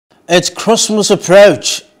It's Christmas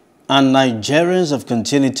approach, and Nigerians have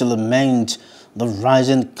continued to lament the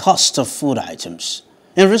rising cost of food items.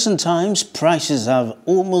 In recent times, prices have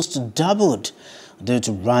almost doubled due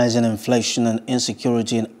to rising inflation and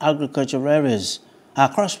insecurity in agricultural areas. Our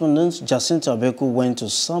correspondent Jacinta Abeku went to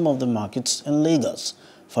some of the markets in Lagos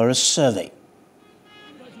for a survey.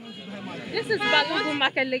 This is Balogun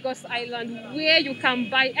Market, Lagos Island, where you can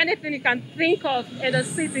buy anything you can think of in the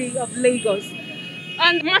city of Lagos.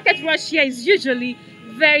 And market rush here is usually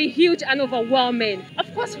very huge and overwhelming.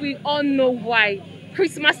 Of course, we all know why.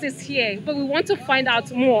 Christmas is here, but we want to find out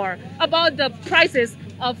more about the prices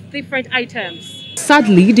of different items.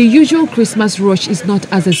 Sadly, the usual Christmas rush is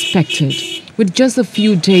not as expected. With just a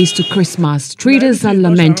few days to Christmas, traders are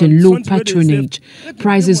lamenting low patronage.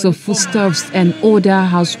 Prices of foodstuffs and other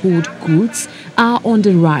household goods are on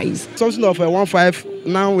the rise. Something of 1.5,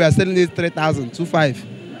 now we are selling it 3,000,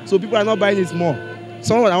 2.5. So people are not buying it more.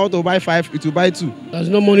 Someone I want to buy 5, it will buy 2. There's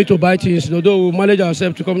no money to buy things, although we manage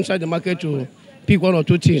ourselves to come inside the market to pick 1 or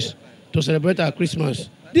 2 things to celebrate our Christmas.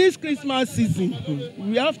 This Christmas season,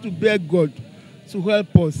 we have to beg God to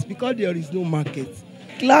help us because there is no market.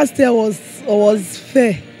 Last year was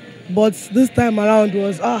fair, but this time around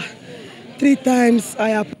was 3 times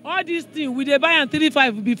higher. All these things we dey buy am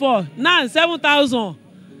 3,500 before, now 7,000.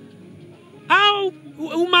 How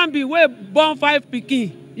woman be wey born 5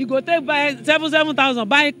 pikin, you go take buy 7,000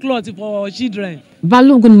 buy clothes for children.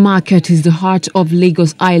 Balogun Market is the heart of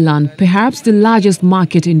Lagos Island, perhaps the largest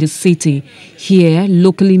market in the city. Here,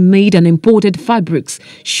 locally made and imported fabrics,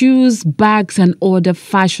 shoes, bags and other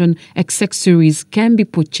fashion accessories can be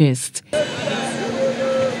purchased.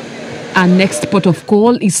 Our next port of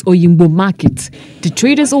call is Oyingbo Market. The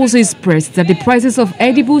traders also expressed that the prices of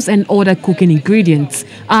edibles and other cooking ingredients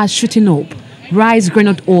are shooting up. Rice,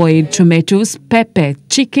 groundnut oil, tomatoes, pepper,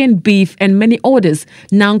 chicken, beef and many others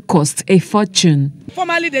now cost a fortune.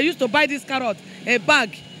 Formerly, they used to buy this carrot, a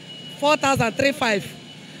bag, 4,000, 3,500.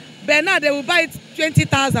 But now they will buy it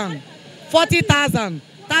 20,000, 40,000,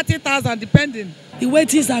 30,000, depending. The way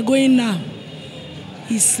things are going now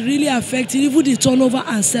is really affecting even the turnover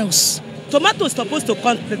and sales. Tomato is supposed to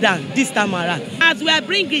come down this time around. As we are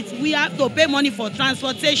bringing it, we have to pay money for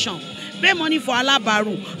transportation, pay money for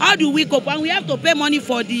alabaru. How do we cope? And we have to pay money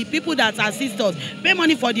for the people that assist us, pay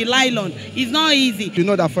money for the nylon. It's not easy. You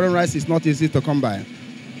know that foreign rice is not easy to come by.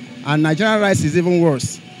 And Nigerian rice is even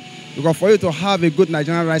worse. Because for you to have a good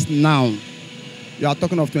Nigerian rice now, you are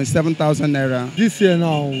talking of 27,000 naira. This year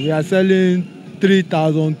now, we are selling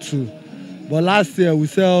 3,002. But last year, we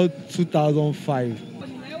sell 2,005.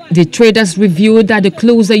 The traders revealed that the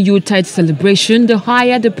closer Yuletide celebration, the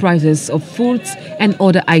higher the prices of fruits and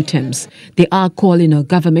other items. They are calling on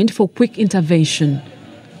government for quick intervention.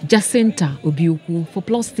 Jacinta Abeku for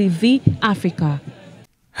Plus TV Africa.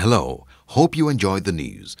 Hello, hope you enjoyed the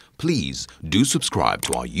news. Please do subscribe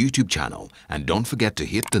to our YouTube channel and don't forget to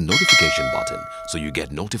hit the notification button so you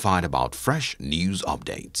get notified about fresh news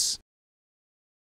updates.